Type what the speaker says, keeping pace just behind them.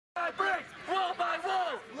Brick, wall by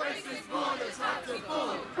wall, Racist borders have to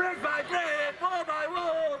fall. brick by brick, wall by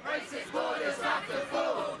wall, Racist borders have to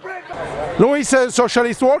fall. brick by... Louis, a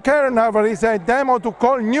socialist worker, now there is a demo to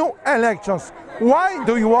call new elections. Why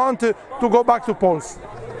do you want to go back to polls?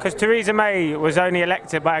 Because Theresa May was only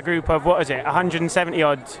elected by a group of, 170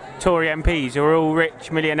 odd Tory MPs who are all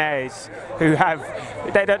rich millionaires who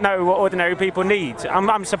they don't know what ordinary people need.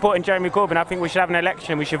 I'm supporting Jeremy Corbyn. I think we should have an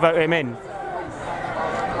election, we should vote him in.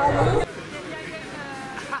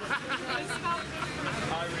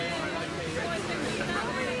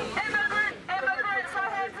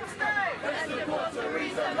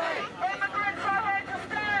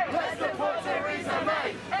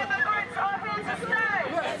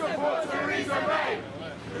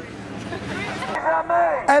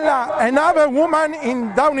 Ella, another woman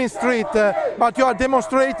in Downing Street, but you are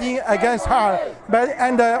demonstrating against her.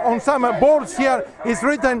 And on some boards here is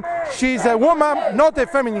written, she's a woman, not a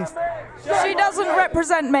feminist. She doesn't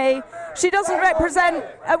represent me. She doesn't represent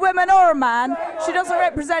a woman or a man. She doesn't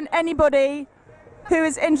represent anybody who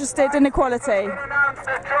is interested in equality.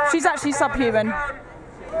 She's actually subhuman.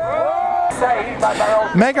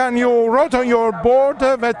 Megan, you wrote on your board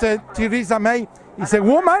that Theresa May is a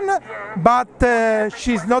woman, but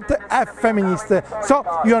she's not a feminist.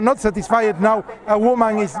 So you are not satisfied now a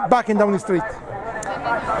woman is back in Downing Street?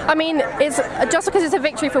 I mean, it's just because it's a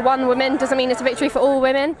victory for one woman doesn't mean it's a victory for all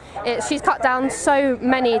women. She's cut down so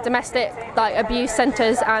many domestic abuse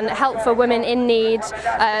centres and help for women in need,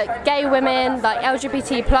 gay women,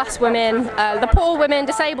 LGBT plus women, the poor women,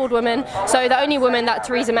 disabled women. So the only woman that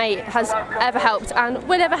Theresa May has ever helped and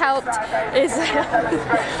will ever helped is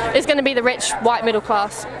is going to be the rich white middle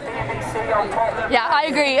class. Yeah, I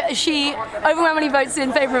agree. She overwhelmingly votes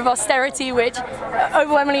in favour of austerity, which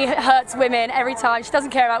overwhelmingly hurts women every time. She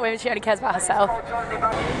doesn't care about women, she only cares about herself.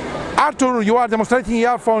 Arthur, you are demonstrating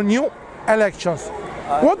here for new elections.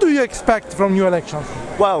 What do you expect from new elections?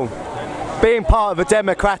 Well, being part of a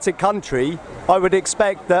democratic country, I would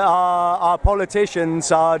expect that our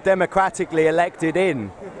politicians are democratically elected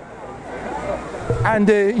in. And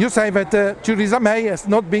you say that Theresa May has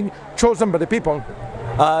not been chosen by the people.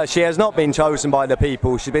 She has not been chosen by the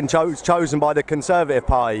people. She's been chosen by the Conservative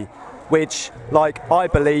Party, which, I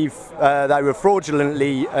believe, they were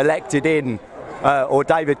fraudulently elected in, or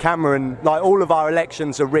David Cameron. All of our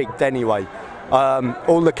elections are rigged anyway.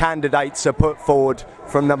 All the candidates are put forward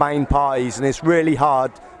from the main parties, and it's really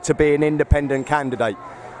hard to be an independent candidate.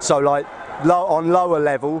 So, on lower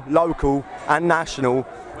level, local and national,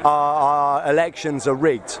 our elections are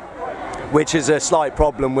rigged, which is a slight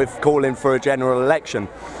problem with calling for a general election.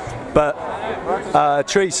 But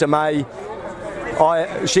Theresa May,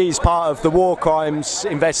 she's part of the war crimes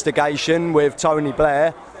investigation with Tony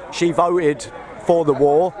Blair. She voted for the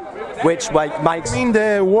war, which makes... You mean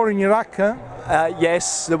the war in Iraq? Huh?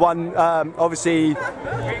 Yes, the one, obviously,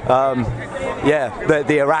 yeah,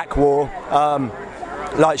 the Iraq war.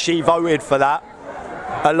 She voted for that,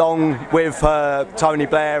 along with Tony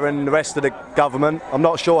Blair and the rest of the government. I'm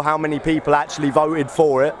not sure how many people actually voted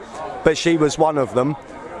for it, but she was one of them,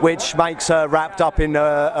 which makes her wrapped up in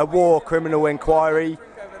a war criminal inquiry.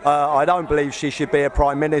 I don't believe she should be a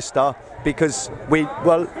Prime Minister, because we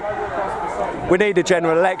need a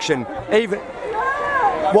general election. Even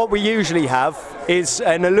what we usually have is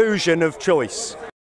an illusion of choice.